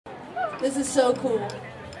This is so cool.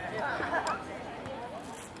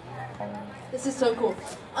 This is so cool.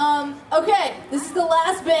 Okay, this is the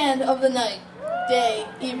last band of the night, day,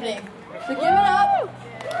 evening. So give it up.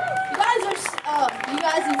 You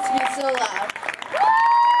guys need to be so loud.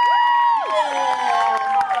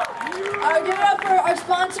 Yeah. Alright, give it up for our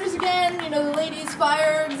sponsors again. You know, the Ladies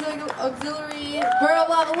Fire Auxiliary, Borough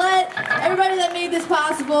Lavalette, everybody that made this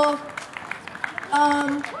possible.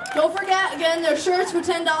 Don't forget, again, there's shirts for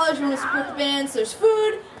 $10 if you want to support the bands. There's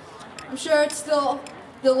food. I'm sure it's still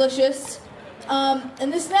delicious.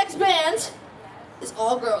 And this next band is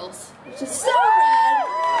all girls, which is so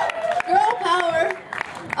rad. Girl power.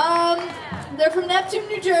 They're from Neptune,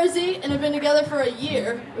 New Jersey, and have been together for a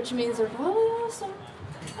year, which means they're probably awesome.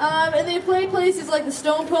 And they play places like the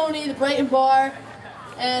Stone Pony, the Brighton Bar,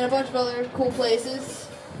 and a bunch of other cool places.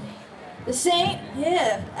 The Saint,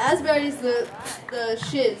 yeah, Asbury's the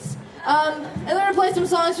shiz. And they're gonna play some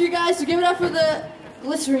songs for you guys, so give it up for the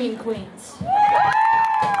Glycerine Queens.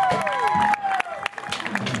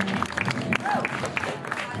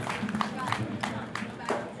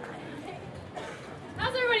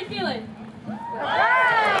 How's everybody feeling?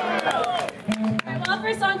 Alright, well, the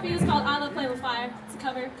first song for you is called I Love Playing with Fire. It's a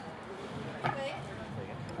cover. Okay.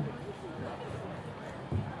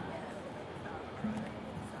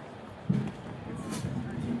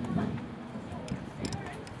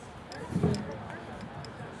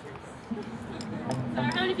 So we're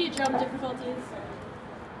having a few drum difficulties.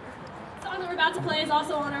 The song that we're about to play is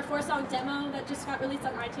also on our 4-song demo that just got released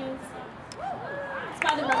on iTunes. It's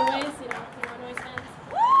by the Runaways, you know, the Runaways fans.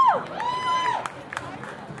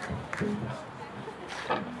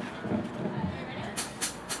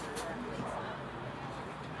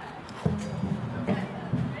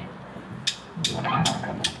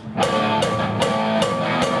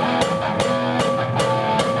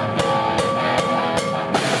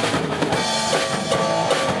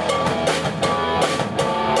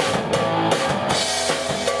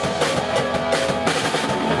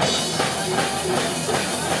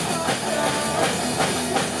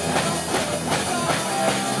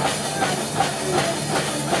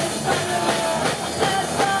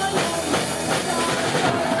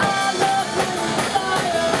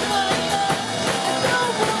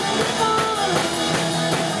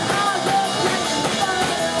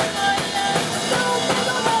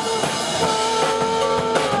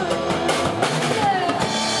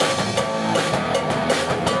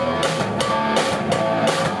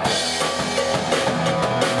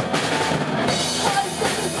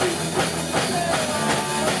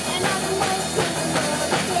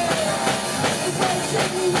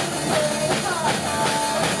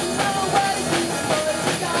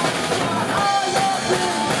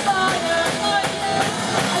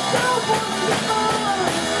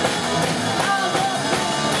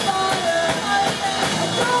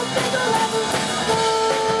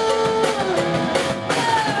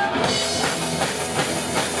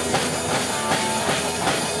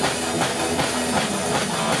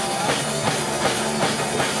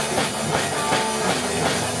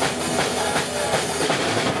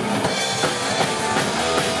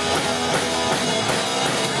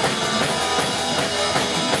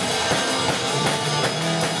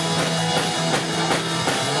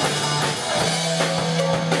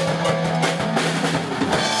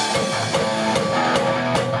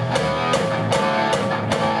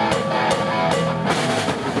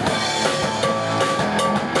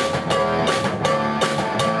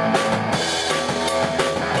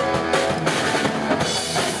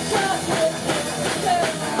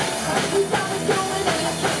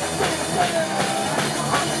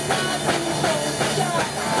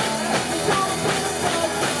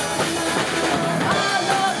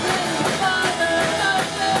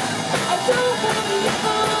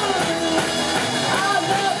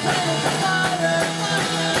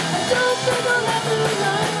 I don't